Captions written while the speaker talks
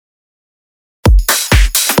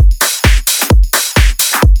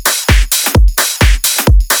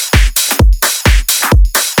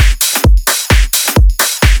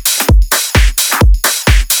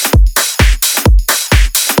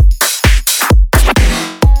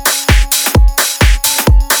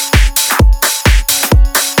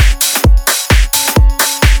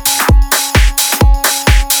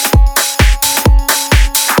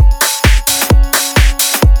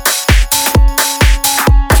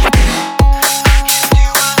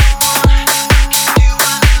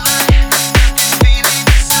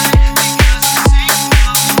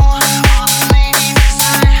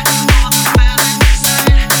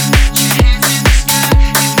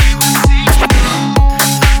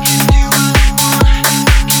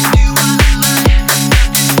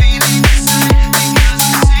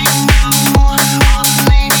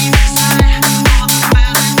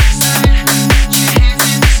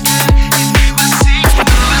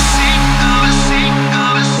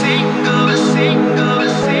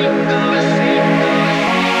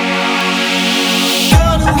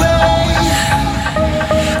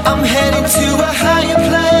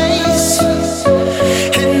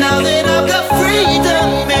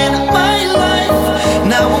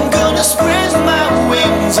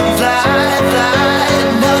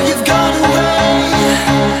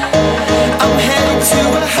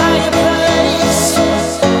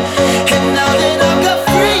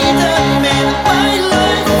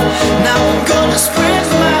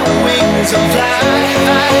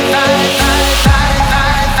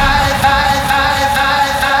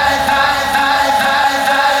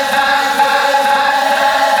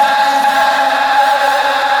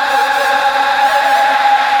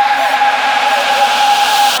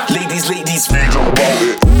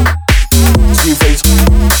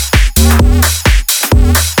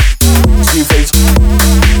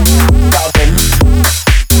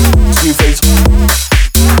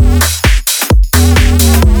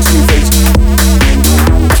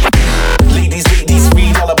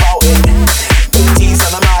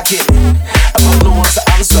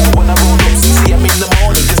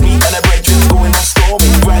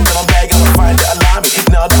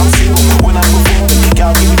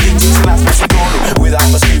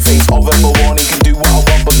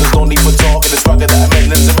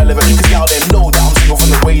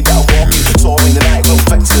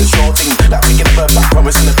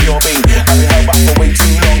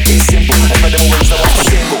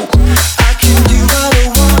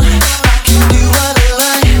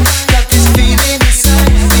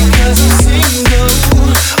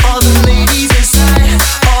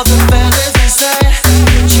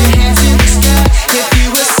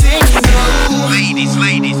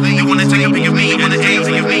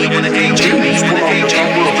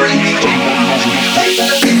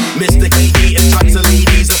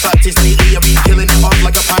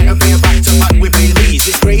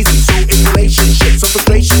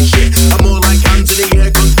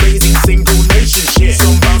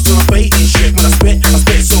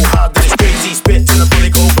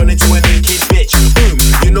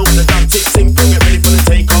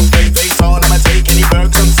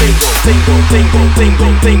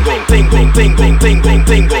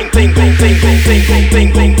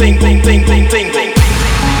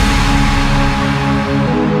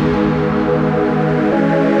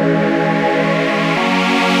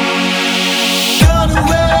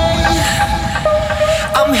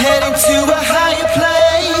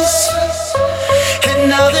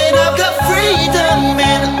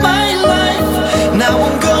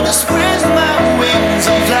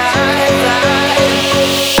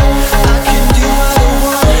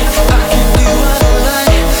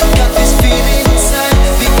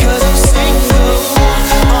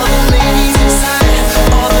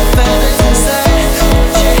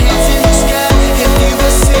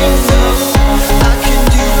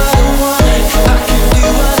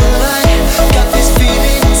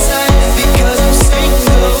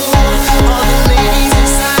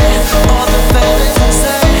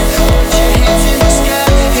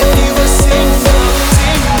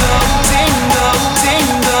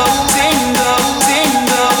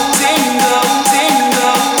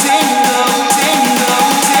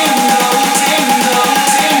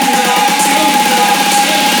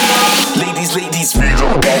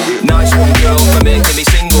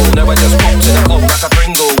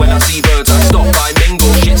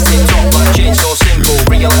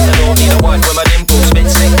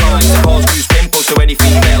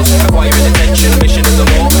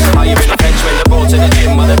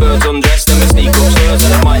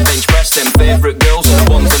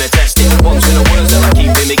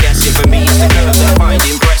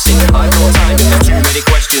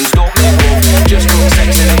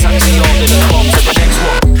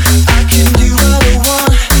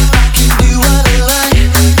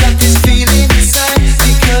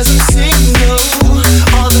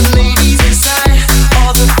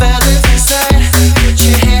fellas inside, put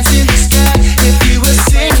your hands in the sky. If you were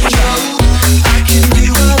single, I can do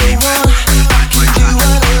what I want, I can do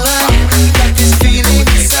what I like. Got this feeling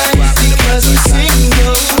inside because I'm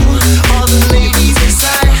single. All the ladies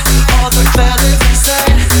inside, all the fellas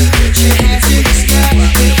inside, put your hands in the sky.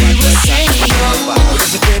 If you were single. We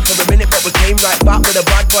disappeared for a minute, but we came right back with a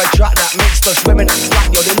bad boy track that makes us women act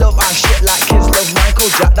slack. Yo, they love our shit like kids love Michael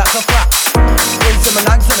Jack, that's a fact. Bring some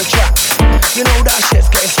nags on the track. You know that shit's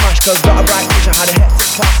getting smashed, cause got a bright future, had a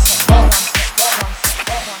hectic past.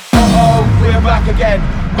 We're back again.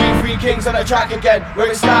 We three kings on the track again.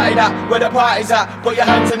 Where it started at, where the party's at. Put your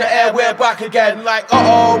hands in the air, we're back again. Like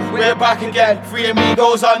we're back again. Three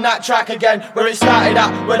amigos on that track again. Where it started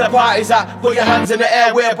at, where the party's at. Put your hands in the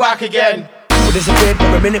air, we're back again. We disappeared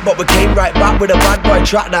for a minute, but we came right back with a bad boy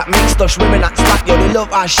track that makes us women act slack. Yo, they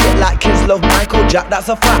love our shit like kids love Michael Jack, that's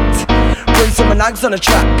a fact. Bring some nags on the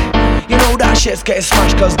track. You know that shit's getting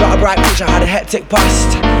smashed, cause got a bright future, had a hectic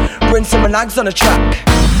past. Bring some nags on the track.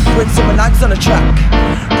 Bring some nags on the track.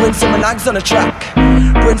 Bring some nags on the track.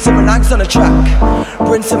 Bring some nags on the track.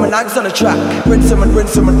 Bring some nags on the track. Bring some.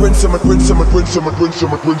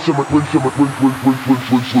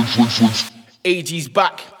 AG's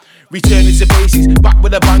back. Returning to basics, back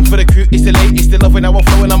with a bang for the crew. It's the latest, the loving how I'm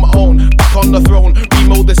flowing on my own. Back on the throne,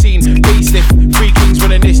 remold the scene. Facelift, three kings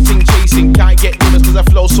running this thing chasing. Can't get near us cause I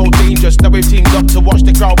flow so dangerous. Now we've teamed up to watch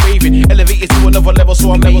the crowd waving. Elevated to another level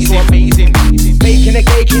so amazing. Making a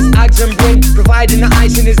cake is Ags and Brin. Providing the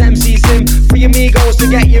icing is MC Sim. Three amigos to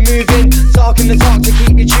get you moving. Talking the talk to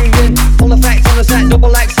keep you tuned in. Full effect on the set,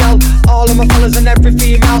 double XL. All of my fellas and every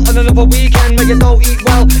female. On another weekend where you don't eat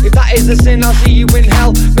well. If that is a sin, I'll see you in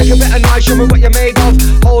hell. Make a bit of noise, show me what you're made of.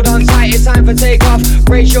 Hold on tight, it's time for takeoff.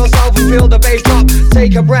 Brace yourself and feel the bass drop.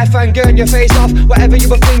 Take a breath and burn your face off. Whatever you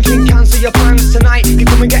were thinking, cancel your plans. Tonight, you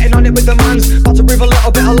come and getting on it with the mans. About to breathe a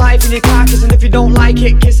little bit of life in your carcass. And if you don't like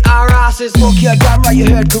it, kiss our asses. Fuck yeah, damn right, you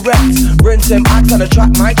heard correct. Bring some acts on the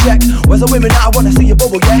track, my check. Where's the women that I wanna see you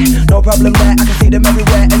bubble, yeah? No problem there, I can see them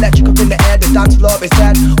everywhere. Electric up in the air, the dance floor is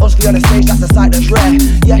dead. Husky on the stage, that's a sight that's rare.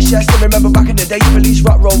 Yes, still remember back in the day, you released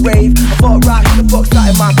rock, roll, rave. I thought, right, who the fuck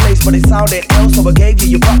started my place? But it sounded ill, so I gave you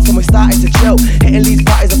your box and we started to chill. Hitting Leeds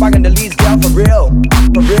parties and banging the Leeds girl, for real.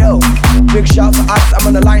 Big shout to Axe, I'm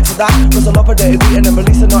on the line to that. Rustle up a dirty beat and then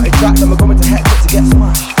release a naughty track. Then we're going to hectic to get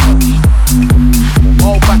smashed.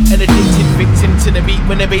 All back and addicted, victim to the beat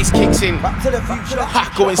when the bass kicks in. Back to the future.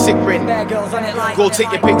 Ha, going sick, Bryn. Go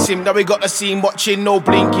take your pics in. Now we got the scene watching, no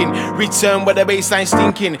blinking. Return where the bassline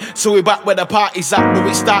stinking. So we're back where the party's at, where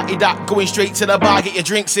it started at. Going straight to the bar, get your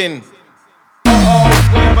drinks in.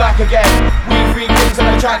 We're back again. We three kings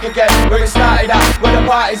on the track again. Where it started at, where the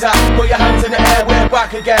party's at. Put your hands in the air, we're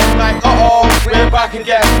back again. Like we're back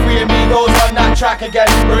again. Three amigos on that track again.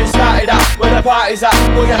 Where it started at, where the party's at.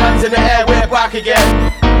 Put your hands in the air, we're back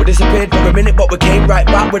again. We disappeared for a minute, but we came right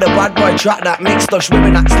back with a bad boy track that makes us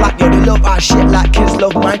women act slack. Yo, they love our shit like kids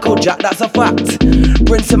love Michael Jack, that's a fact.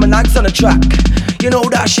 Bring some nags on the track. You know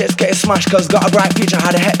that shit's getting smashed, cause got a bright future,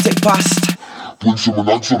 had a hectic past. Bring some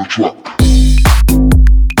nags on the track.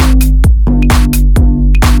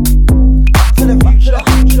 To the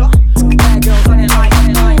future. Bad girls on it like.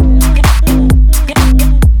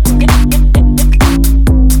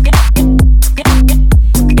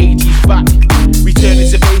 AG's back. Returning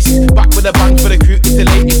to basics, back with a bang for the crew. It's the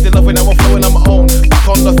latest, the loving how I'm flowing on my own. Back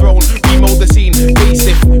on the throne, remold the scene.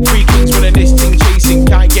 Facelift, three kings running this thing chasing.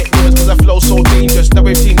 Can't get near us cause I flow so dangerous. Now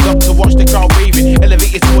we've teamed up to watch the crowd waving.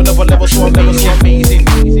 Elevated to another level so amazing.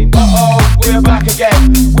 We're back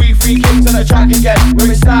again. We three kings on the track again.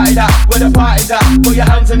 Where it started at, where the party's at. Put your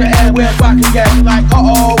hands in the air, we're back again. Like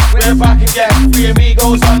we're back again. Three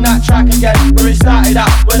amigos on that track again. Where it started at,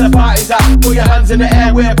 where the party's at. Put your hands in the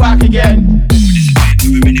air, we're back again. For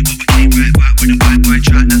a minute, but we came right back with a bad boy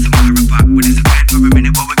track, that's a matter of fact. We disappeared for a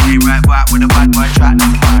minute, but we came right back with a bad boy track,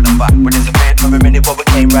 that's a matter of fact. We disappeared for a minute, but we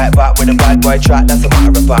came right back with a bad boy track, that's a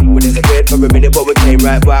matter of fact. We disappeared for a minute, but we came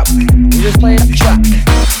right back. We just played a track.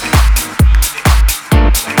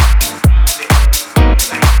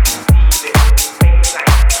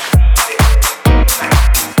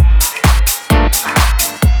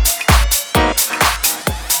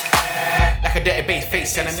 Like a dirty bass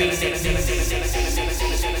face and a meaning.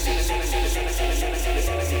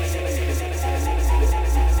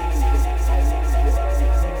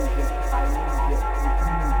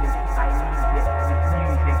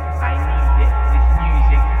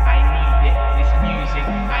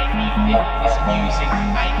 I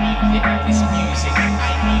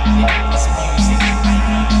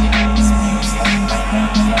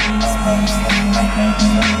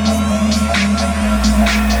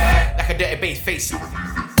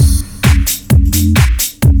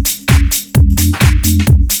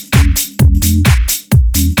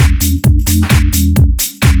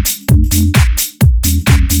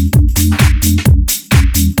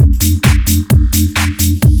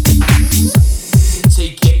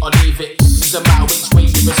or leave it. Doesn't matter which way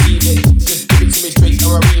you receive it. Just give it to me straight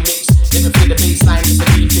or a remix. Never feel the bassline is the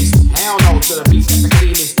deepest. Hell no to the beat that's the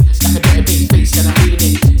cleanest. Like a dirty big face and I mean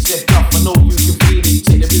it. Step up, I know you can feel it.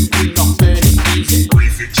 Take the root clean off, burn it, easy.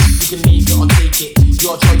 You can leave it or take it.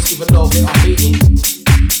 Your choice, even love it or hate it.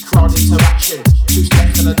 Crowd interaction. 2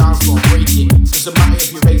 steps on the dance floor, break it. Doesn't matter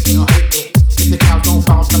if you rate it or hate it. If the crowd don't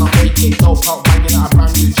bounce, then I'll break it. No point banging out a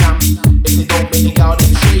brand new jam. If they don't make the crowd,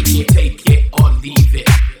 then shake it. Take it or leave it.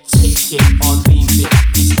 Take it or leave it.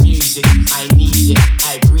 It's music, I need it.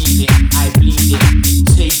 I breathe it, I bleed it.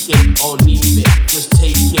 Take it or leave it. Just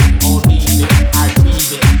take it or leave it. I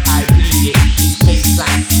breathe it, I bleed it. It's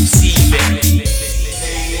baseline, receive it.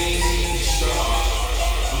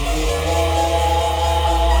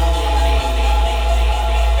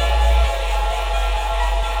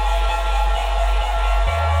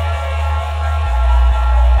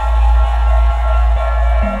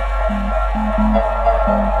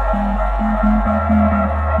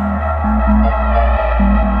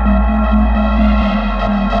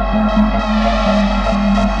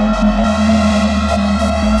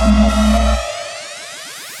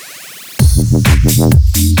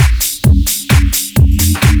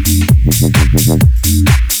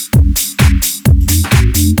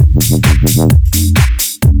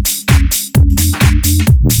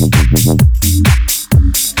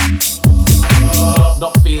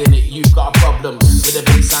 Not feeling it, you've got a problem. With the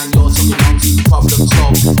bassline, you're talking nonsense. Problem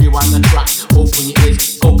solved. Rewind the track, open your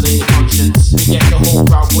ears, go clear your conscience. You get the whole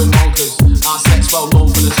crowd going bonkers. Our set's well known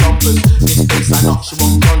for the stompers. This bassline knocks you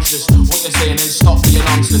unconscious. What you're saying, then stop being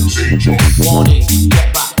nonsense. Warning, get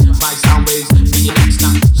back. My sound waves, be your next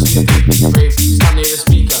snap. Smooth, brave, stand near the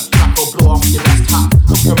speaker. Track or blow off your best hat.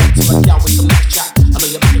 Look correct to my gal with some next chat. I know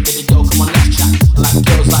you're back in the girl, come on, let's chat. Like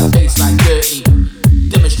girls like bassline, dirty.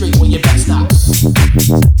 Demonstrate what you're best at.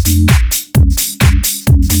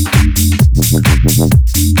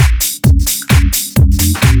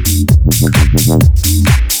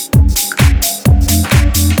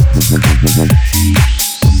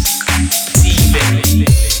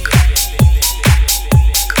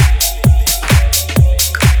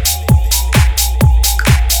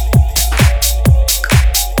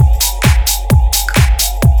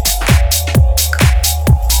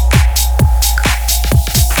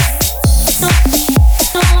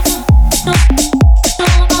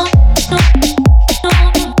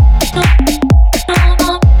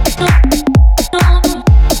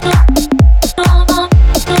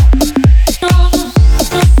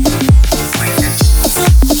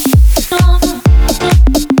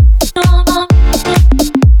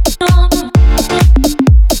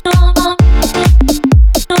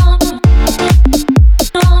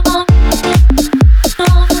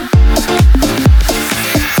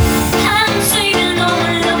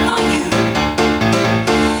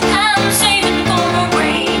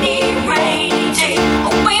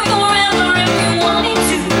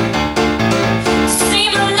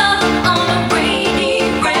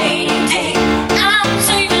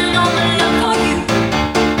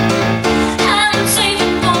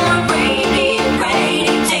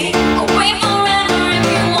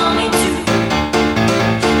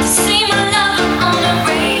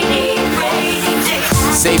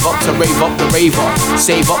 Save up to rave up the raver.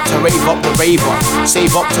 Save up to rave up the raver.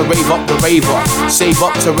 Save up to rave up the raver. Save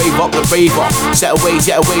up to rave up the raver. Set away,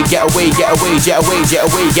 get away, get away, get away, get away, get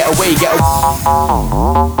away, get away, get away.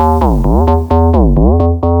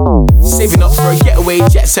 Saving up for a getaway,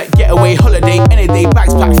 jet set, getaway, holiday, any day,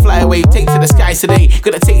 bags packed, fly away, take to the skies today.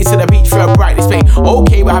 Gonna take you to the beach for a brightest day.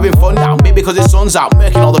 Okay, we're having fun now, maybe because the sun's out,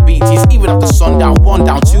 murking all the beaches, even after sundown. 1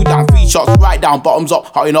 down, 2 down, 3 shots, right down, bottoms up,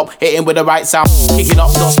 hotting up, hitting with the right sound. Kicking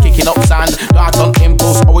up dust, kicking up sand, dart on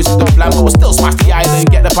impulse, always with the plan, but we'll still smash the island,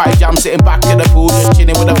 get the party jam, sitting back in the pool, just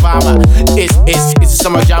chilling with the farmer. It's a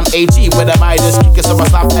summer jam, AG with the Midas, kick a summer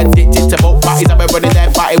slam, addicted to both parties, I've been running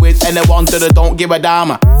there, party with anyone to the don't give a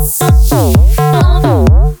damn.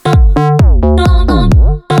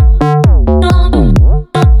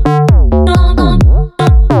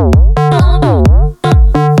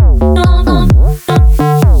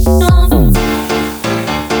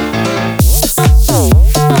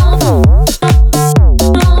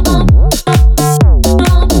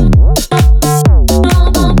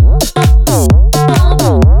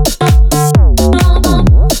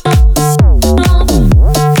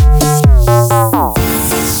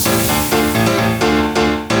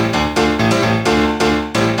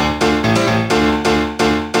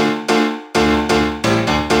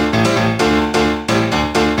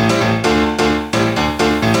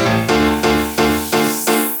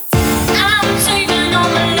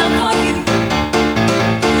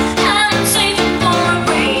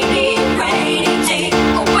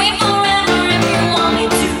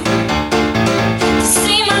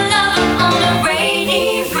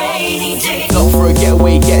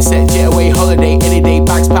 away, get set, jet away, holiday, any day,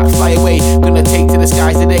 bags packed, fly away. Gonna take to the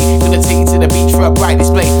skies today, gonna take to the beach for a bright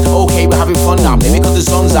display. Okay, we're having fun now, maybe cause the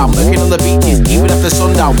sun's out, looking on the beaches, even after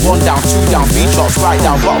sundown. 1 down, 2 down, 3 shots, right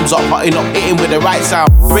down, bottoms up, hotting up, hitting with the right sound.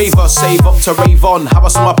 Rave us, save up to rave on, have a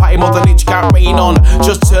summer party, mother nature can't rain on.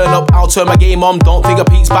 Just turn up, I'll turn my game on, don't think a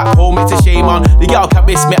peek's back home, it's a shame on. The girl can't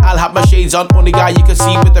miss me, I'll have my shades on. Only guy you can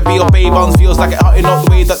see with the real babe on. Feels like it hotting up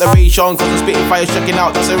the way that the rage on, cause I'm spitting fire, checking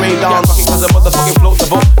out, that's a rave down. Fuck it cause I motherfucking float the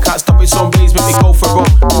boat, can't stop it, some rays make me go for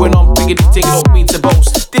broke. Going on bigger, taking up me to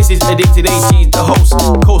boast. This is Addicted AG's the host.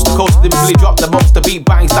 Coast to coast, they really drop the most. The beat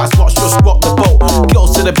bangs, that's what's just rock the boat.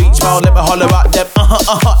 Girls to the beach, man, let me holler at them.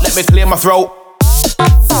 Let me clear my throat.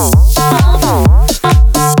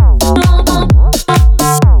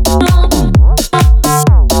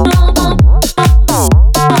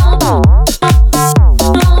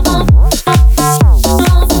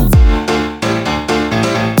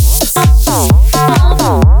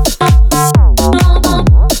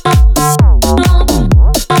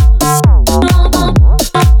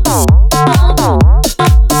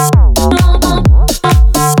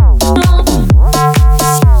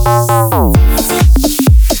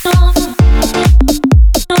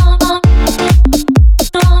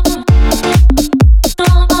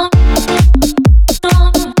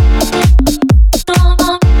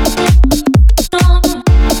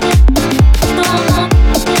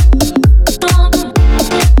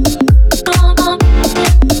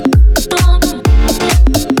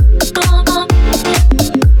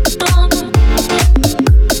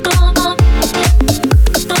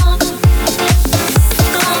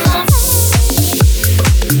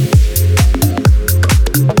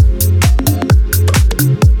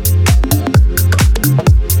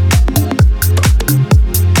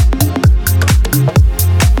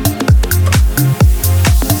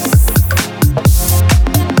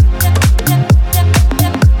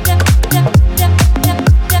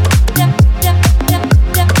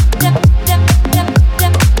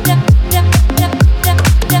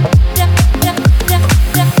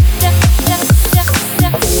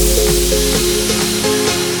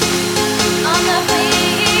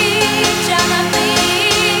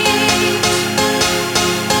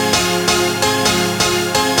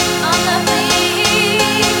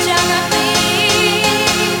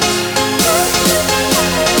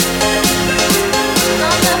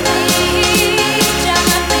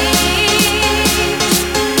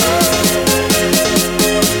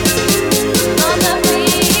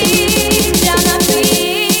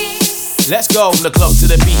 Let's go from the club to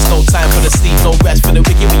the beach, no time for the sleep, no rest for the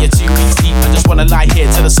wicked when you're 2 weeks deep. I just wanna lie here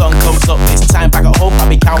till the sun comes up. This time back at home, I'll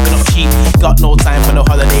be counting up sheep. Got no time for no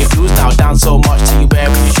holiday blues now. Down so much till you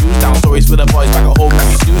wearing your shoes down. Stories for the boys back at home, like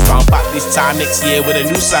we snooze round. Back this time next year with a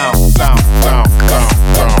new sound. Sound.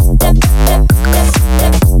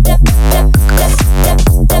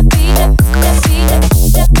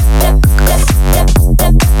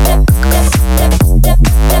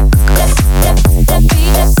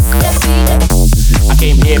 I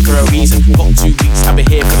came here for a reason, fuck 2 weeks, I've been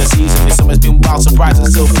here for the season. This summer's been wild, surprised I'm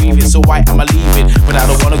still breathing. So why am I leaving? But I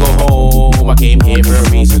don't wanna go home. I came here for a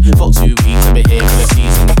reason, fuck 2 weeks, I've been here for the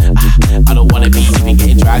season. I don't wanna be even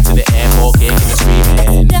getting dragged to the airport, kicking and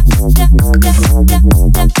screaming.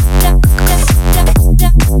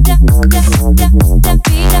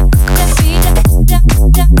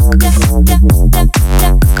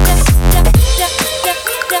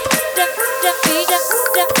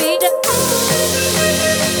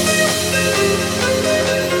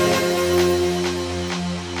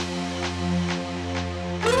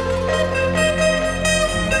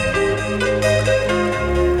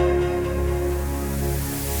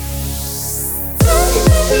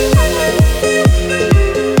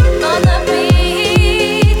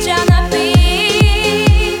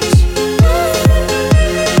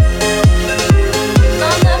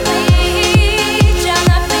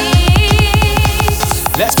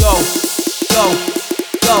 Let's go, go,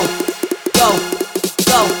 go, go,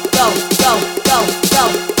 go, go, go, go, go,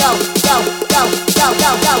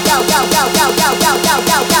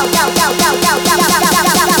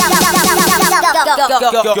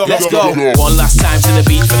 go, go, go, let's go. One last time to the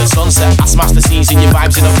beach for the sunset. I smashed the scenes in your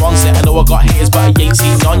vibes in the front set. I know I got haters, but I ain't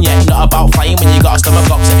seen none yet. Not about flying when you got a stomach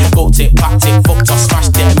upset. Booked it, packed it, fucked off,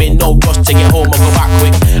 smashed it. I'm in no rush to get home, I'll go back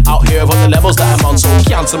quick. Out here about the levels that I'm on, so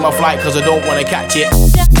cancel my flight cause I don't wanna catch it.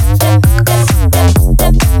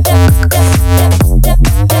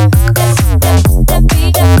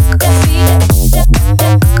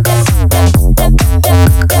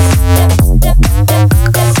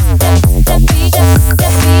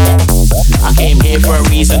 I came here for a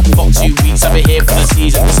reason, fuck 2 weeks, I've been here for the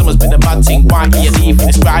season. The summer's been a bad thing, why do you leave?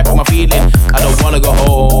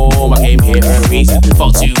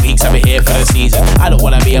 reason. I don't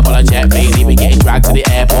wanna be up on a jet plane, even getting dragged to the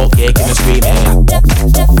airport, kicking and screaming.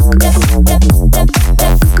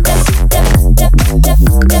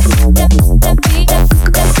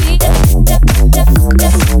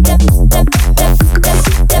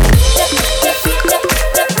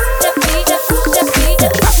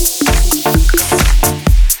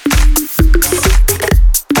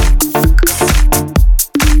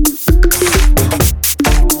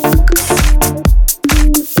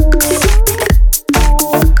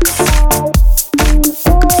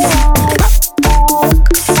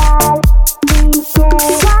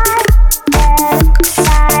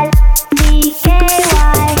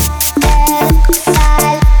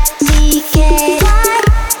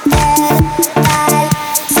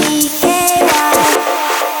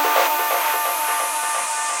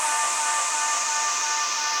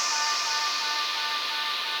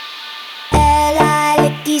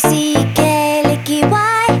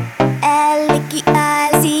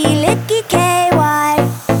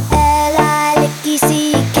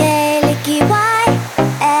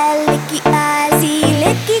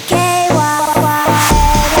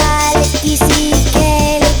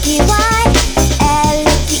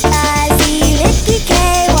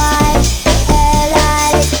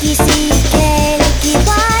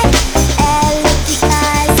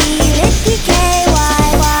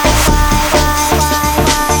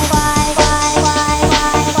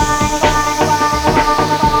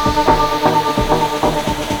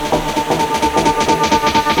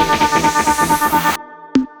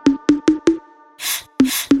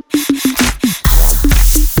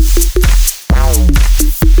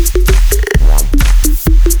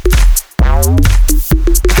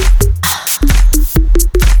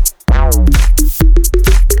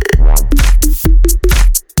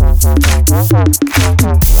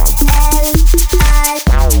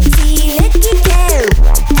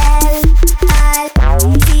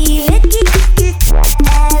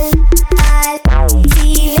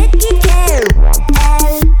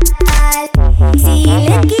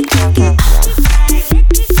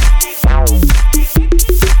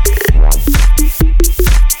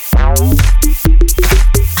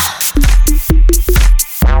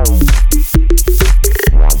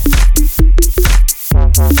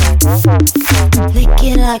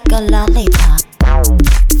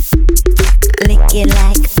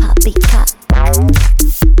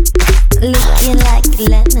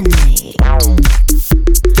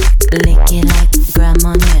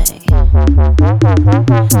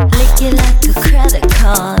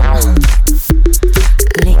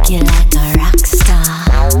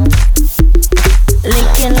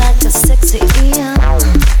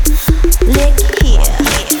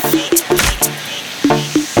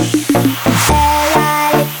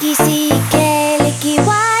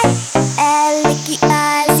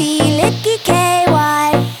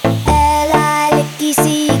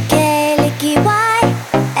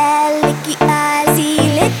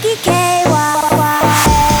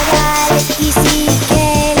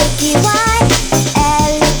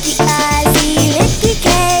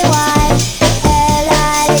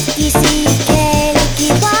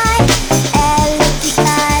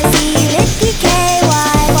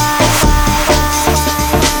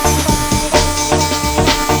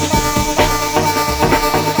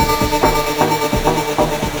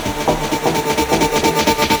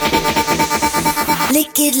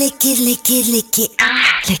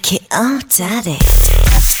 Lick it, oh daddy.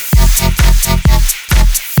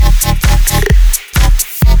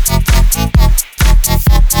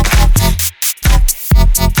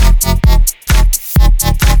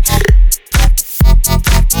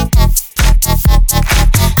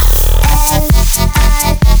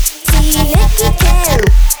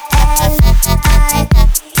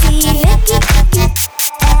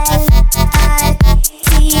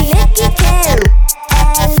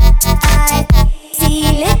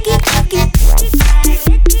 Licky,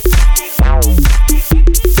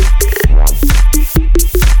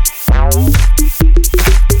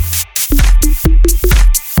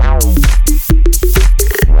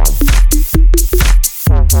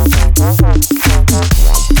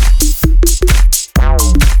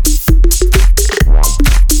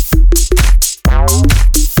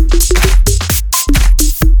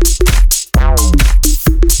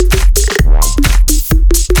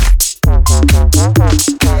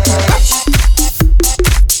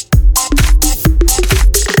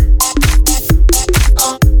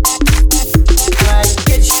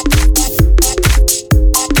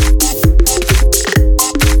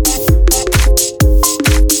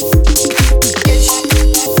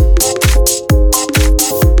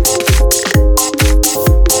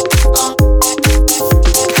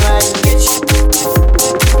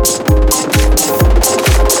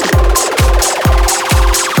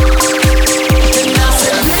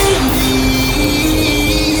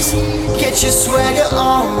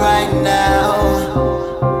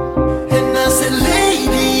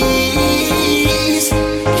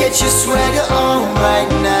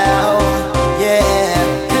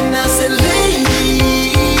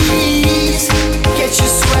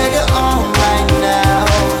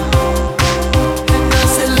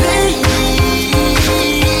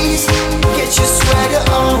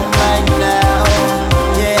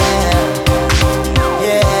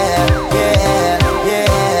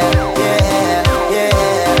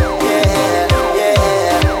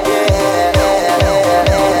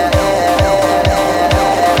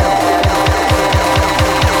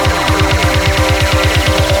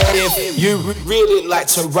 like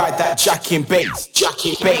to ride that jacking bass,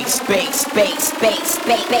 jacking bass, bass, bass, bass,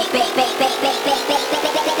 bass, bass, bass, bass, bass, bass, bass.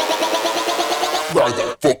 Ride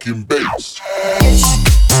that fucking bass.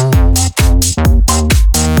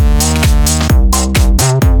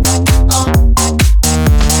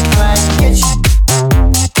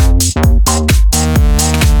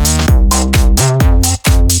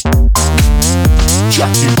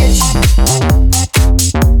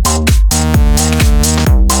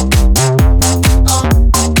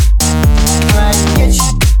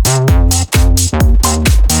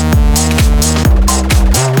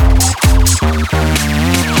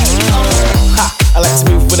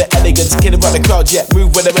 The crowd, yeah,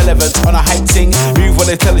 move with the relevance on a hype ting. Move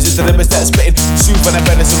with intelligence to the limits that are spitting. Soothe when I'm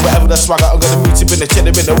venison, whatever the swagger. I'm gonna move to in the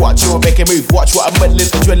cheddar in the watch. You will make a move. Watch what I'm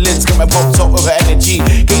meddling. Adrenaline's got my pumped up with her energy.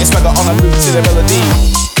 Get your swagger on, I move to the melody.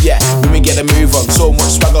 Yeah, we get a move on. So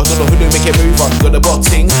much swagger, don't know who to make it move on. Got a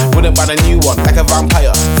boxing, wouldn't buy a new one. Like a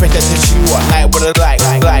vampire, fresh as a shoe on. Like what I like.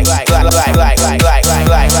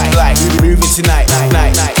 Move it tonight,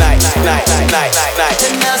 night.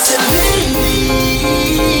 And I said, ladies,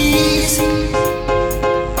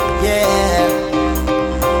 yeah.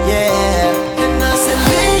 And I said,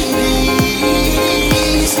 ladies,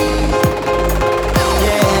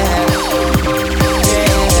 yeah.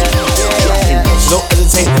 Don't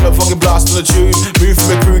hesitate, never fucking blast on the tune. Move from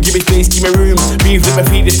a crew, give me space, give me room. Move, let me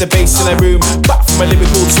feed it the bass in the room. Back from a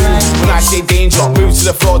lyrical tune. When I say danger, move to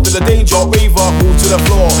the floor, to the danger. Raver, move to the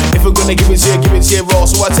floor. If we're gonna give it here raw.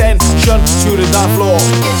 So attention to the dance floor.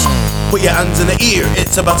 Put your hands in the ear,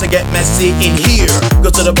 it's about to get messy in here.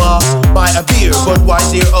 Go to the bar, buy a beer,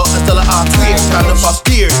 Budweiser or a Stella Artois. Kind of fast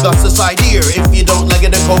steer, that's the side here. If you don't like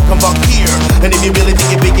it, then go come back here. And if you really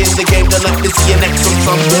think it begins the game, then let me see you next from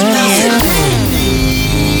something here.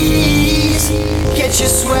 Ladies, get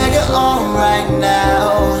your swagger on right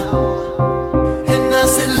now. And I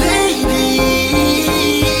said, ladies,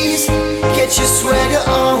 get your swagger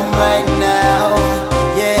on right now.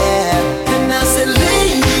 Yeah. And I said,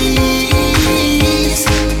 ladies,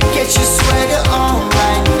 get your swagger on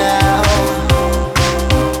right now.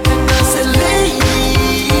 And I said,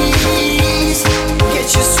 ladies, get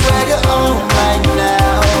your swagger on right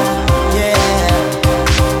now. Yeah.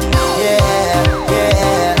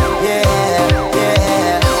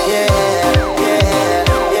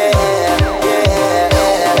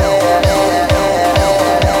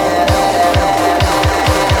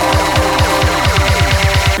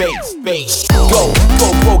 Bass. Go,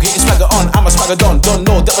 get your swagger on. I'm a swagger don. Don't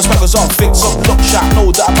know that my swagger's on. Fix up, look sharp, know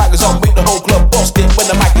that a bag is on. Make the whole club bust it when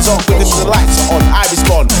the mic is on. Quicker to the lights are on, I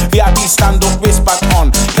respond. VIP stand up, wristband on.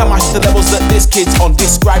 Can match the levels that this kid's on.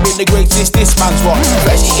 Describing the greatest this man's one.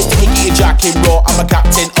 Fresh get your jacking raw. I'm a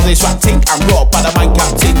captain of this rap ting and raw. By the man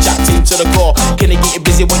captain, jack team to the core. Can I get you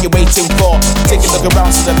busy what you're waiting for? Take a look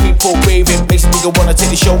around to the people raving. Makes a nigga wanna take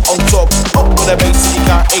the show on top. Up with a bass so you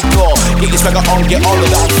can't ignore. Get your swagger on, get all of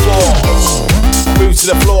that floor. Move to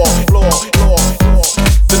the floor.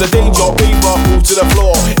 To the danger, Reaver, move to the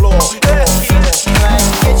floor.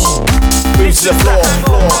 Move to the floor.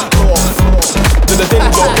 To the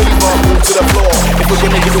danger, Reaver, move to the floor. If we're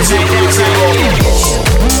gonna give it to you, give it to you.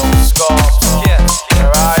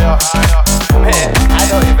 Mariah, man, I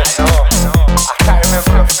don't even know. I can't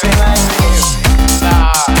remember a thing.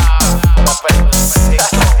 Nah,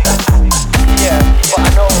 yeah, but I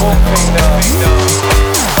know one thing though.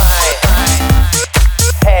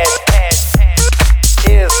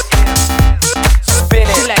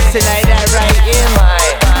 Like that right in my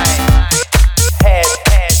head is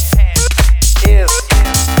spinning. My head is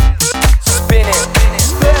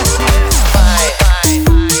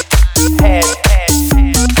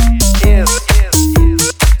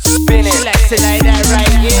spinning. Like that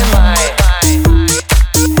right in my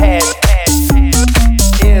head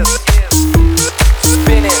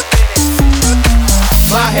is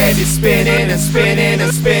spinning. My head is spinning and spinning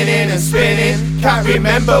and spinning and spinning. Can't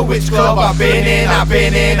remember which club I've been in.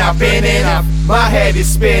 My head is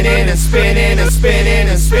spinning and spinning and spinning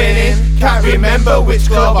and spinning. Can't remember which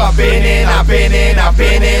club I've been in.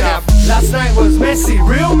 Last night was messy,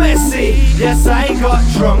 real messy. Yes, I got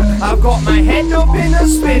drunk. I've got my head up in a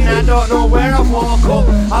spin. I don't know where I woke up.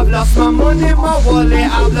 I've lost my money, my wallet.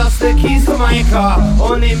 I've lost the keys to my car.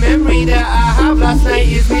 Only memory that I have last night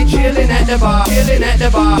is me chilling at the bar. Chilling at the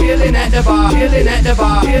bar. Chilling at the bar. Chilling at the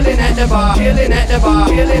bar. Chilling at the bar. Chilling at the bar.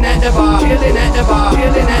 Chilling at the bar. Chilling at the bar.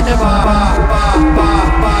 Chilling at the bar.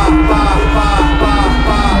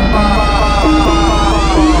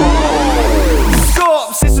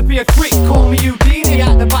 Disappear quick, call me Houdini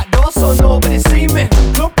at the back door so nobody see me.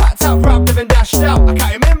 Club packed out, grabbed them and dashed out. I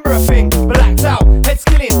can't remember a thing, blacked out, head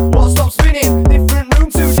skilling, won't stop spinning. Different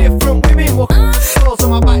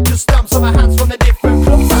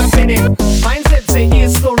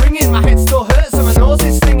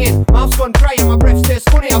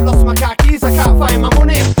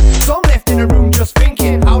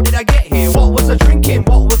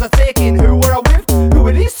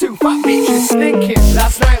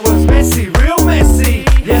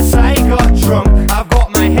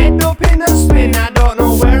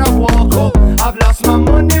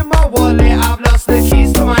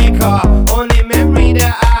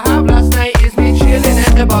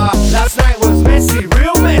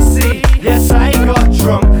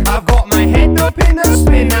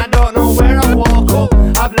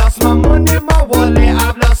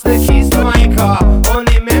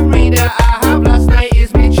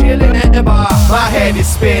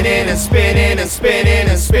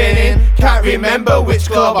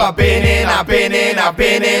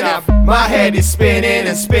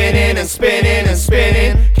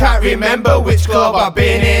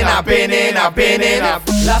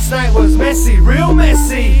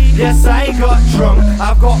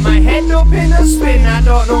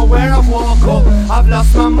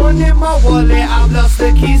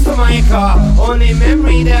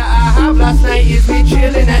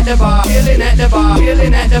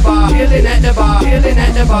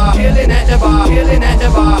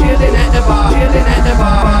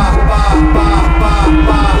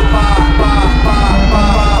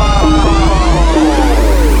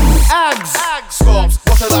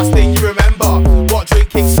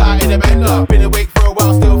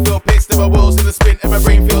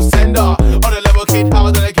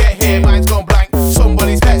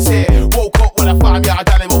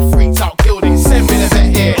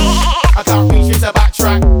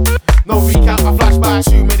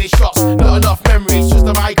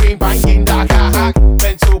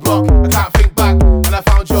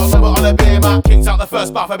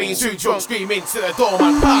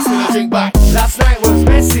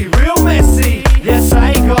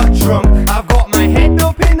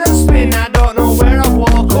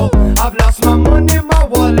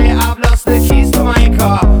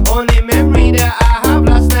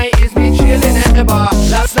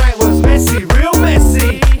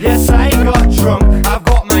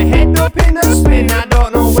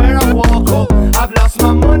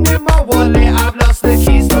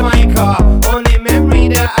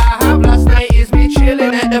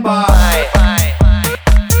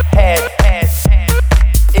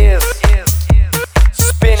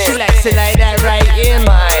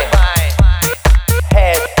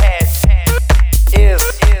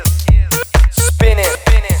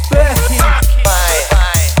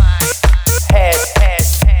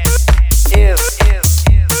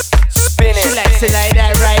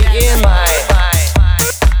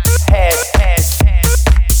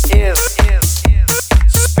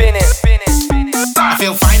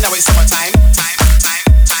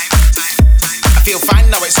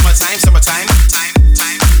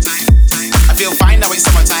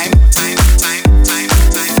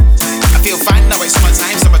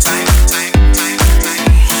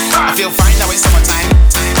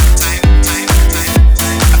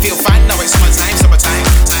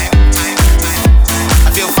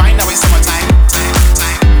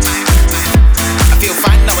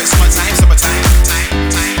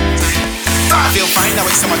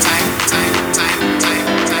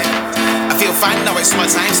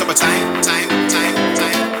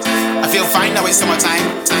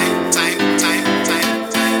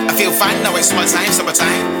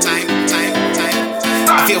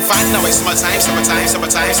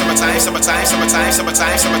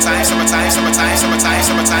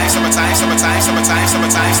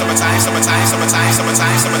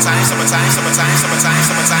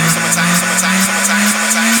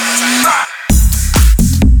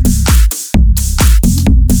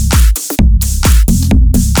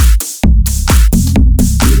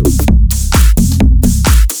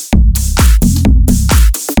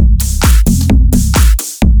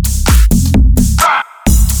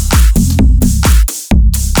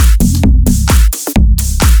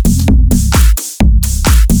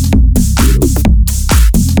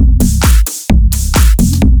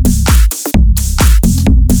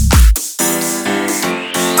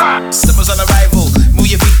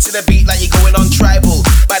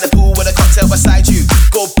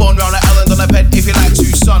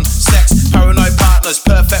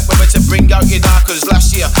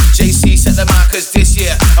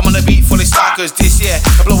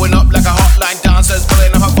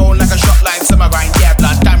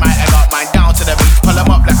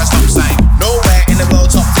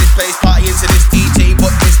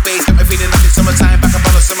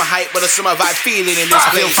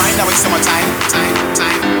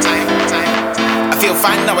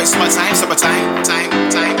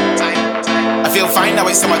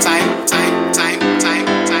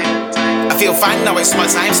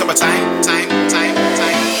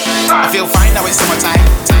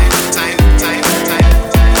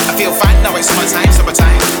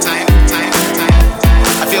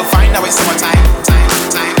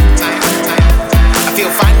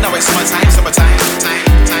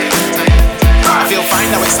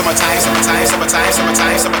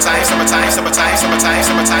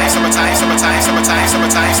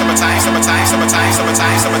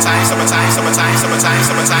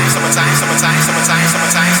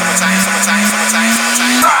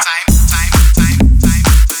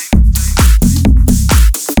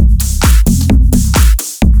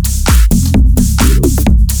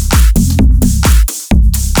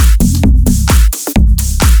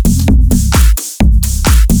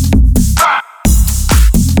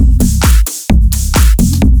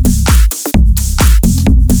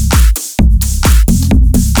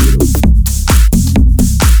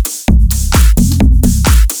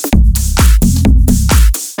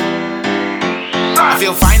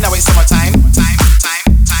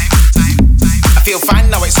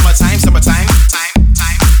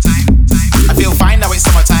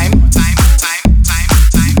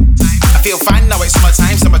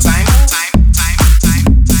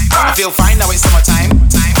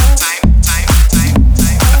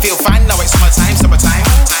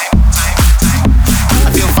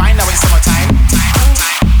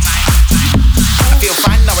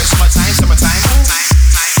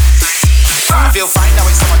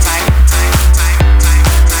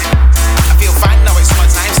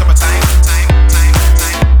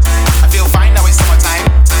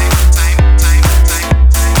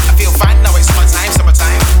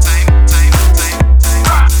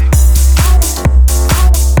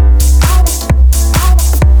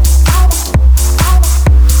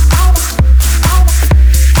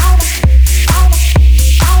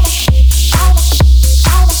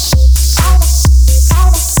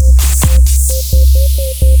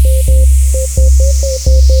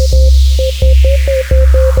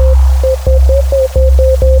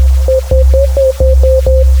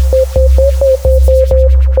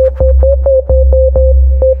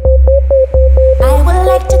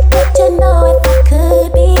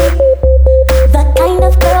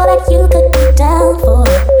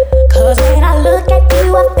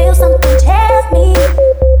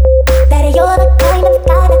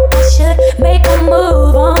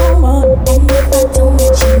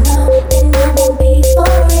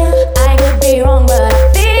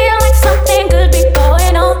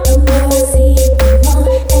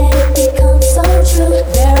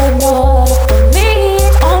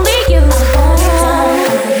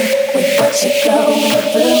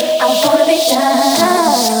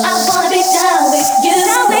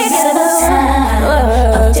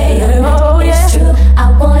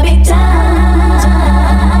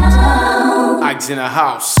In a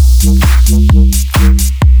house.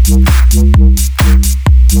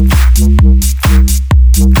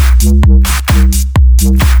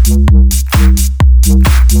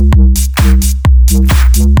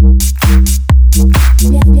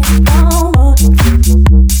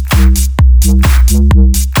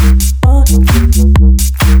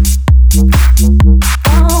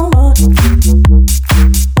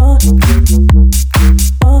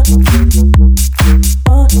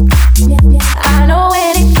 I know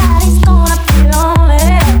when it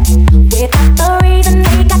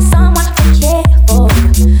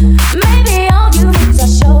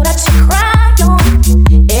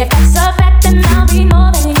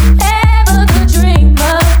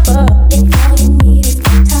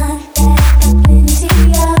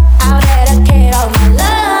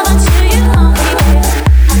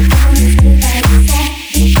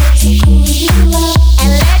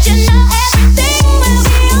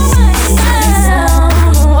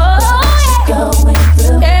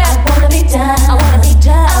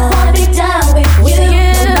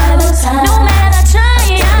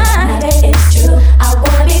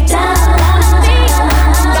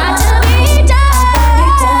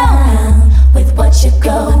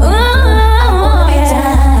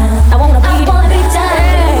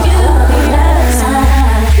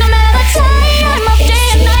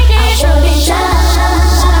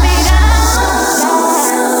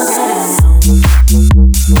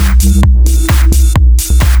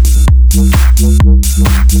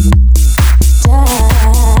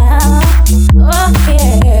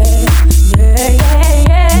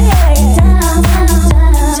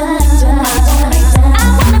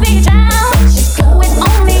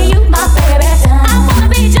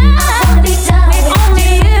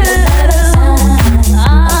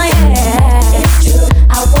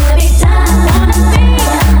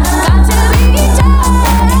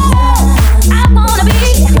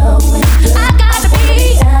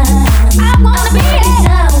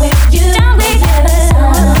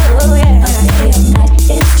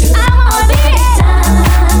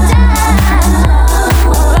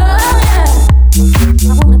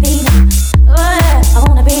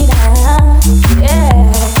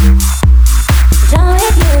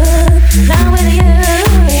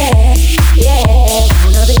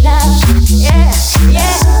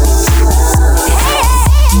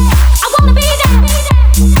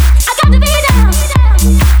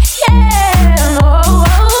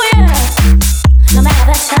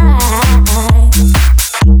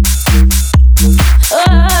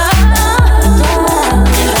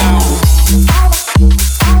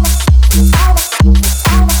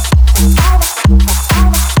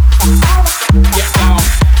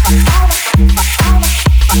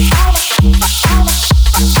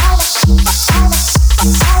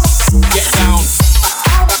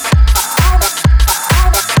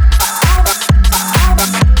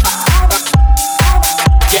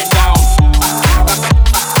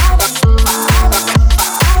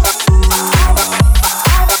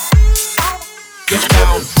Get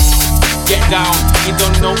down, get down. You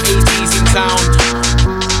don't know AG's in town.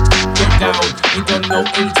 Get down, you don't know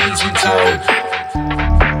AG's in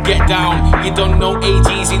town. Get down, you don't know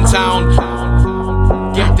AG's in town.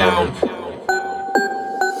 Get down.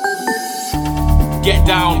 Get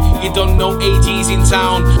down, you don't know AG's in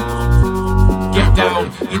town. Get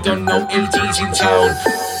down, you don't know AG's in town.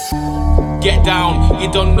 Get down,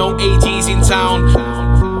 you don't know AG's in town.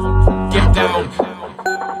 Get down.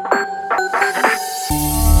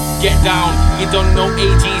 Get down, you don't know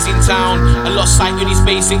AG's in town. I lost sight with these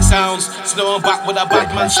basic sounds. So now I'm back with a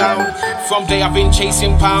bad man sound. From day I've been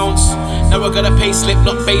chasing pounds. Now we're gonna pay slip,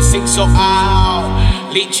 not basic, so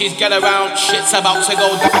ow. Leeches get around, shit's about to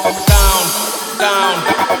go down, down,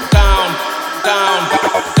 down, down, down,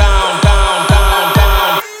 down, down, down,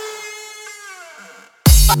 down.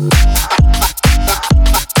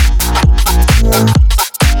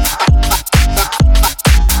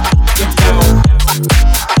 Get down.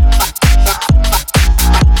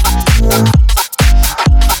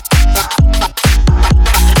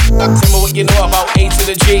 Tell me what you know about A to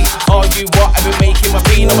the G. Are you what? I've been making my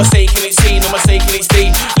P. No mistaking it's C, no mistaking it's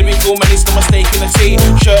D. Lyrical menace, no mistaking the T.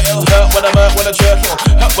 Sure it'll hurt when I'm hurt, when I jerk. It'll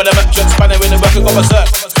hurt when I'm at jump spanner in the work and go berserk.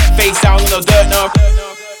 Face down in the dirt now.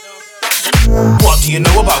 What do you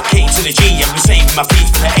know about K to the G? I'm saving my feet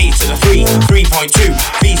for the A to the 3, 3.2,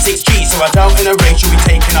 V6G. So I doubt in a race you'll be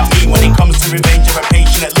taking up me. When it comes to revenge, I'm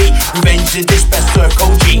patiently. Revenge is this best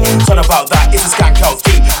circle G. It's not about that, it's a skank out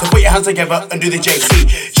team. So put your hands together and do the JC.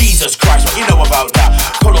 Jesus Christ, what you know about that?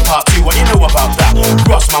 Color part 2, what you know about that?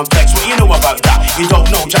 Rossman Flex, what you know about that? You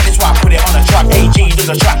don't know, Jack, that's why I put it on a track. AG does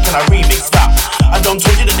a track and I remix that. I done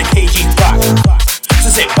told you that the KG's back. So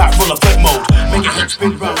sit back, roll a flip mode. Make your head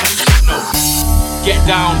spin round like a shit node. Get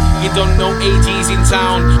down, you don't know AG's in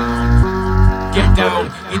town. Get down,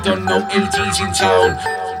 you don't know AG's in town.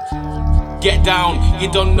 Get down, you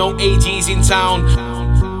don't know AG's in town.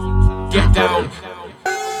 Get down.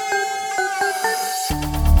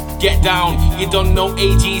 Get down, you don't know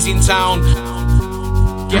AG's in town.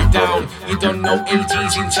 Get down, you don't know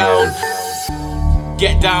AG's in town.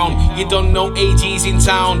 Get down, you don't know AG's in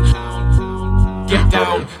town. Get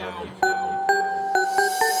down.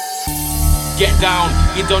 Get down,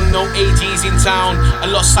 you don't know AG's in town. I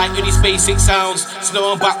lost sight with these basic sounds. So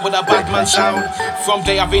now I'm back with a bad man sound. From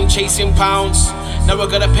day I've been chasing pounds. Now we're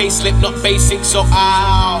gonna pay slip, not basic, so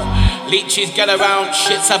ow. Leeches get around,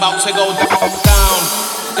 shit's about to go down,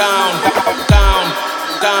 down, down, down,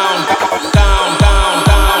 down, down, down,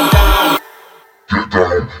 down, down. Get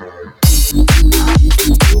down.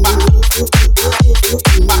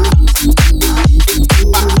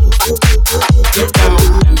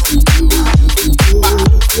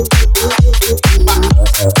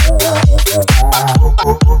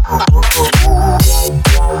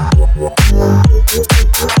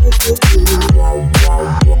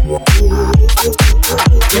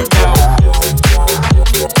 Get down.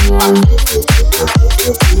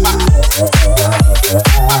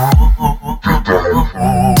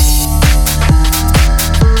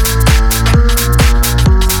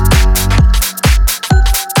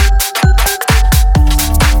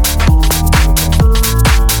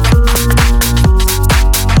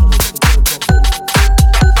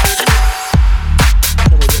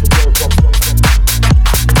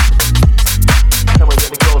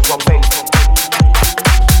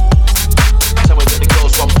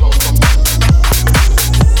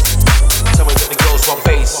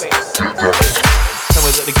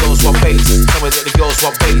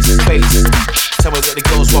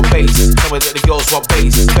 Want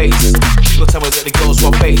bass, bass. People tell me that the girls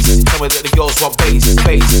want bass. Tell me that the girls want bass,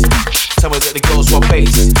 bass. Tell me that the girls want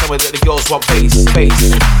bass. Tell me that the girls want bass,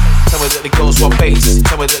 bass. Tell me that the girls want bass.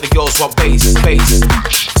 Tell me that the girls want bass, bass.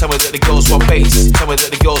 Tell me that the girls want bass. Tell me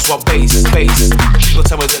that the girls want bass, bass. People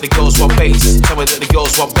tell me that the girls want bass. Tell me that the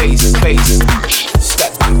girls want bass, bass.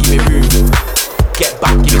 Step back, give me room. Get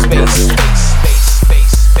back, give me space. Space,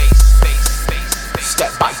 space, space, space, space.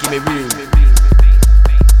 Step back, give me room.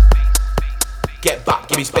 Get back,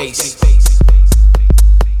 give me space.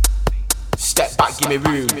 Step back, give me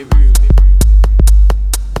room.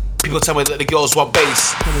 People tell me that the girls want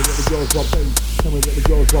bass. Tell me that the girls want bass. Tell me that the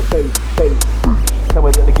girls want bass. Bass. Tell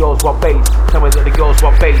me that the girls want bass. Tell me that the girls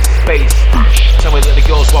want bass. Bass. Tell me that the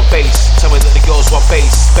girls want bass. Tell me that the girls want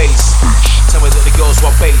bass. Bass. Tell me that the girls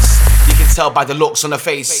want bass. You can tell by the looks on the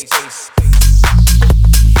face.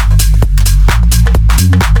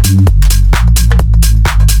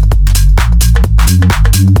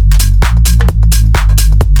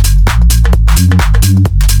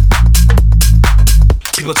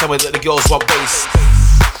 People tell me that the girls want bass.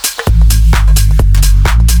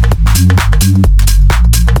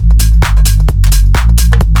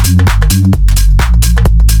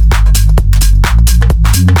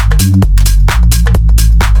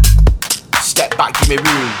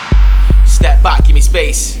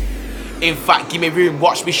 space. In fact, give me room,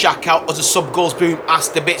 watch me shack out as the sub goes boom.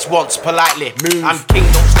 Ask the bitch once politely, move. I'm king,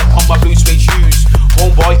 don't step on my blue suede shoes.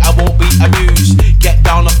 Homeboy, I won't be amused. Get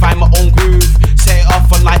down and find my own groove. Set it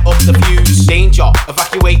off and light up the fuse. Danger,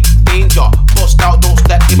 evacuate, danger. Bust out, don't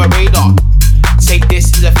step in my radar. Take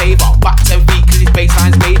this as a favour. Back 10 feet cause his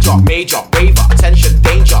baseline's major. Major, raver, attention,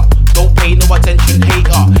 danger. Don't pay no attention,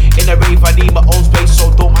 hater. In a rave I need my own space,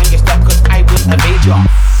 so don't mind your step cause I will evade ya.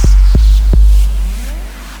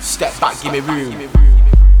 Step back, give me room.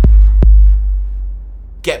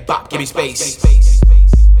 Get back, give me space.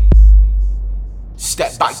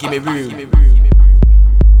 Step back, give me room.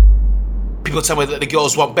 People tell me that the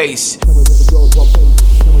girls want bass. Tell me that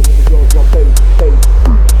the girls want bass.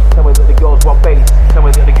 Tell me that the girls want bass. Tell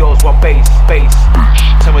me that the girls want bass. Bass.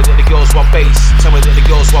 Tell me that the girls want bass. Tell me that the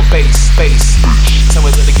girls want bass. Bass. Tell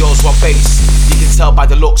me that the girls want bass. You can tell by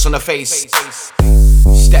the looks on the face.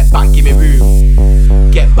 Step back, give me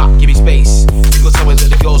room. Get back, give me space. People tell me that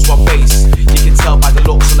the girls want bass. You can tell by the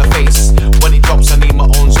looks on the face. When it drops, I need my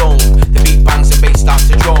own zone. The beat bangs, the bass starts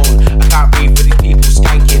to drone. I can't breathe with these people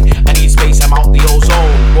skanking. I need space, I'm out the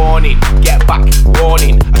ozone. Warning, get back,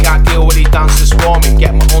 warning. I can't deal with these dancers swarming.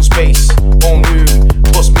 Get my own space, own room.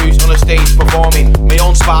 Bust moves on the stage performing. My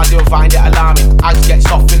own spars, you'll find it alarming. I just get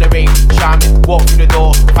soft in the rain, charming. Walk through the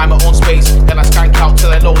door, find my own space. Then I skank out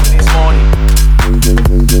till I load it this morning.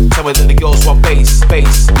 Tell me that the girls want bass,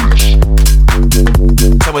 bass.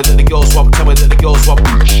 Tell me that the girls want, tell me that the girls want.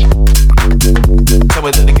 Tell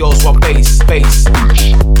me that the girls want bass, bass.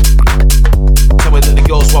 Tell me that the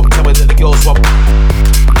girls want, tell me that the girls want.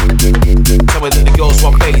 Tell me that the girls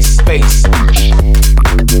want bass, bass.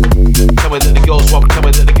 Tell me that the girls want, tell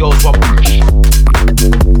me that the girls want.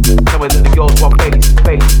 Tell me that the girls want bass,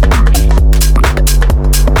 bass.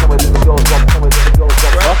 Tell me that the girls want, tell me that the girls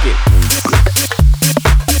want. Rock it.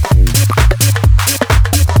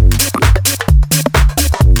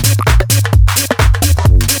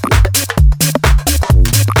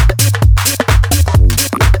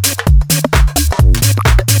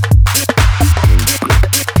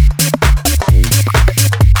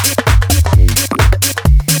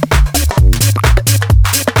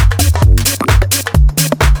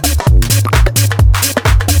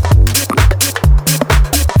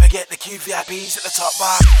 VIPs at the top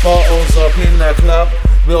bar. Bottles up in the club,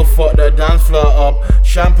 we'll fuck the dance floor up.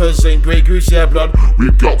 Champers and Grey Goose, yeah blood,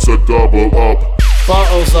 We got to double up.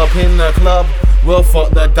 bottles up in the club, we'll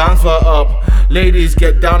fuck the dance floor up. Ladies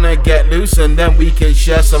get down and get loose and then we can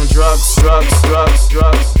share some drugs. Drugs, drugs,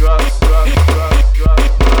 drugs, drugs, drugs, drugs, drugs.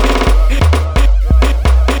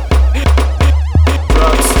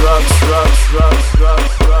 Drugs, drugs, drugs, drugs,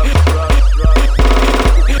 drugs, drugs, drugs.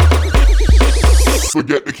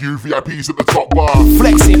 Forget the queue, VIPs at the top bar.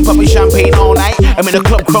 Flexing, popping champagne all night. I'm in the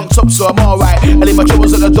club crunked up, so I'm alright. I leave my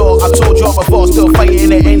troubles at the door. I told you all before, still fighting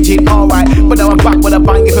the engine, alright. But now I'm back with a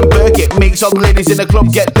bang if I work it. Makes all the ladies in the club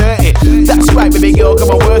get dirty. That's right, baby girl,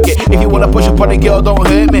 come and work it. If you wanna push up on a girl, don't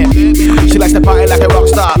hurt me. She likes to party like a rock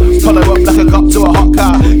star. Pull her up like a cop to a hot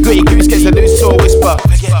car. Grey Goose gets a loose to a whisper.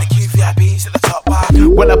 Forget the queue, VIPs at the top bar.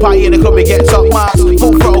 When I party in the club, we get top marks.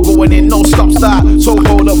 Full throttle going in, no stop start. So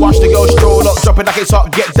hold up, watch the girl stroll up, drop it like it's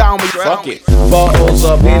hot, get down with fuck it. Bottles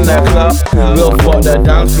up in the club, we'll fuck the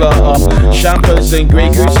dance floor up. Champers and Grey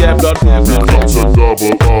Goose, yeah blood. We got to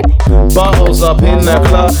double up. Bottles up in the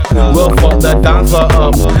club, we'll fuck the dance floor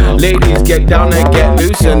up. Ladies get down and get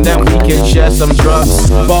loose and then we can share some drugs.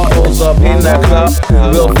 Bottles up in the club,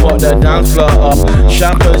 we'll fuck the dance floor up.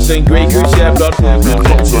 Champers and Grey Goose, yeah blood. We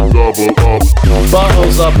got to double up.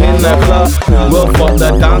 Bottles up in the club, we'll fuck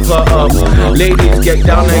the dance floor up. Ladies get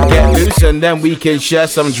down and get loose and then we can share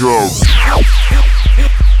some drugs.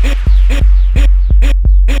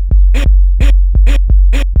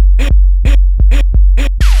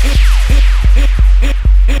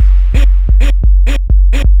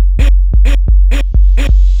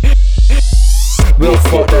 We'll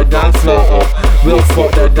fuck the dance floor up. We'll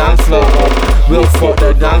fuck the dance floor up. We'll fuck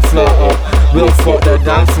the dance floor up. We'll fuck the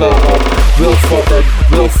dance floor up. We'll fuck the,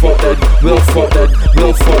 we'll fuck the, we'll fuck the,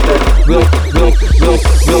 we'll fuck the,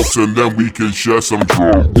 we'll, And then we can share some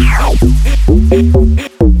drugs.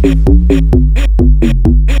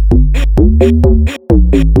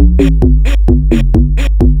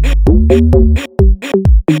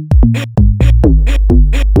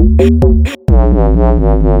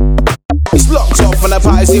 It's locked off and the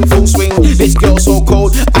party's in full swing. This girl so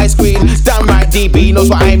cold, ice cream. Damn right DB knows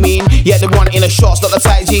what I mean. Yeah, the one in the shorts, not the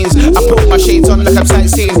tight jeans. scenes. I put my shades on like I'm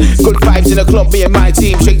sightseeing. Good vibes in the club, me and my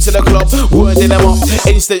team. Straight to the club, wording them up.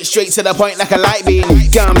 Instant, straight to the point like a light beam.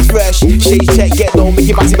 Gum fresh, shade check, get low, make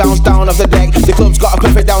your body bounce down off the deck. The club's got a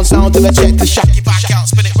perfect down sound to the check. To shake your back out,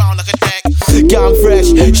 spin it round like a deck. Gum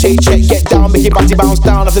fresh, shade check, get down, make your body bounce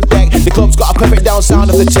down off the deck. The club's got a perfect down sound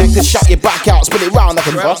of the check. To shake your back out, spin it round like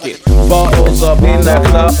a rocket. Bottles up in the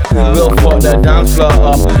club, we'll fuck the dance floor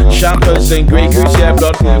up. Champers and Grey Goose, yeah,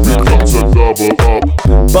 blood. Becomes a double up.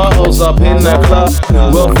 Bottles up in the club,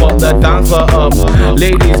 we'll fuck the dance floor up.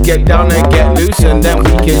 Ladies, get down and get loose, and then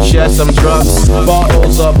we can share some drugs.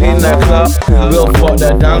 Bottles up in the club, we'll fuck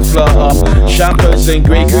the dance floor up. Champers and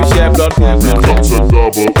Grey Goose, yeah, blood. Becomes a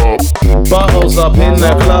double up. Bottles up in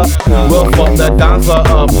the club, we'll fuck the dance floor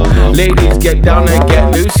up. Ladies, get down and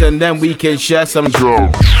get loose, and then we can share some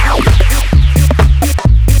drugs.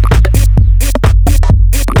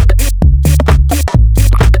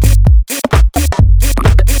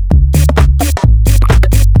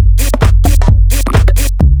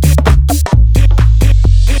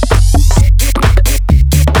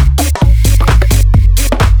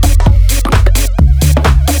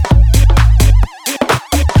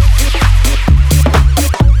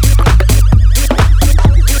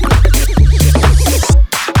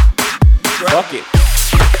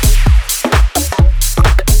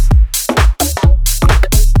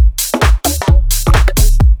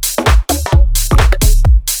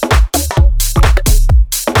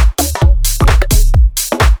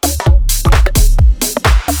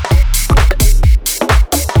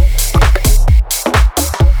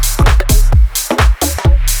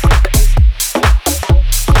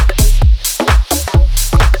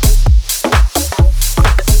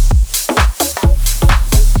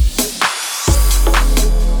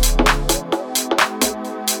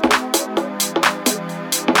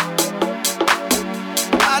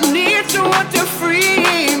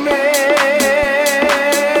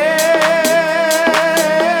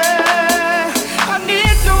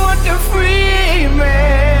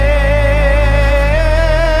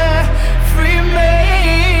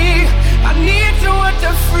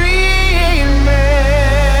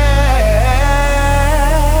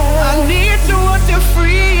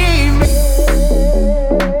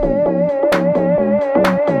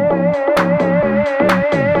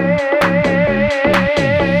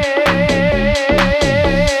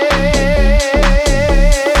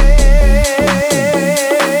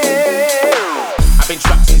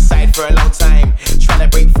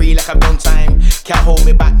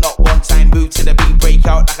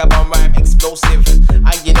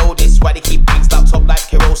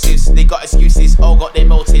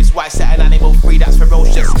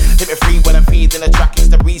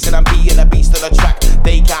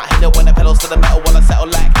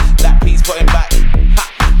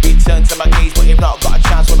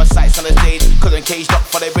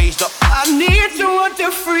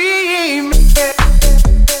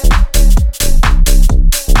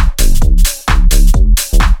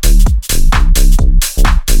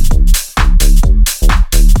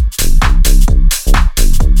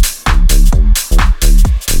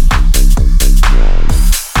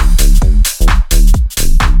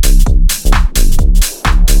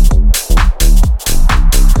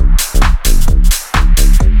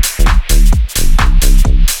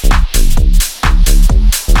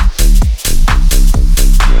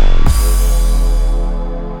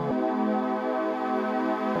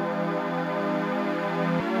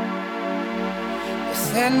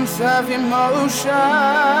 sense of emotion,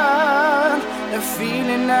 the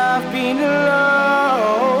feeling of being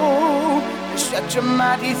alone, such a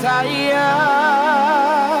my desire.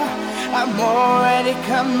 I'm already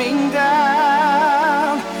coming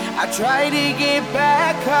down. I try to get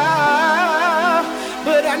back up,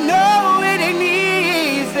 but I know it ain't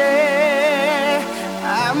easy.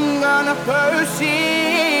 I'm gonna persist.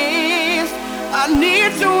 I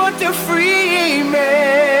need someone to free me.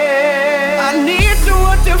 I need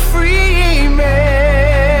someone to free me.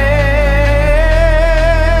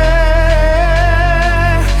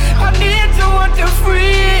 I need someone to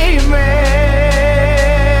free me.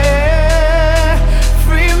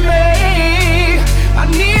 Free me. I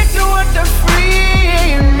need someone to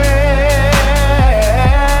free me.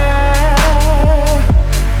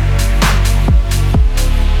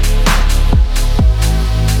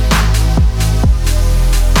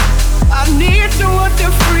 I need someone to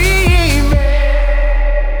free me.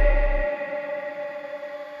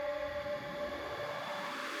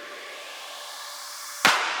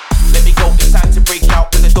 Let me go, it's time to break out.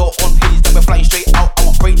 With the door on, please, then we're flying straight out. I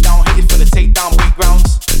want breakdown, haters for the takedown,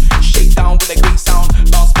 breakgrounds. Shake down with a great sound,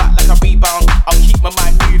 bounce back like a rebound. I'll keep my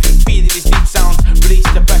mind moving, feeling this deep sound. Release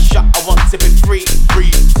the pressure.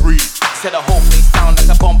 set the whole place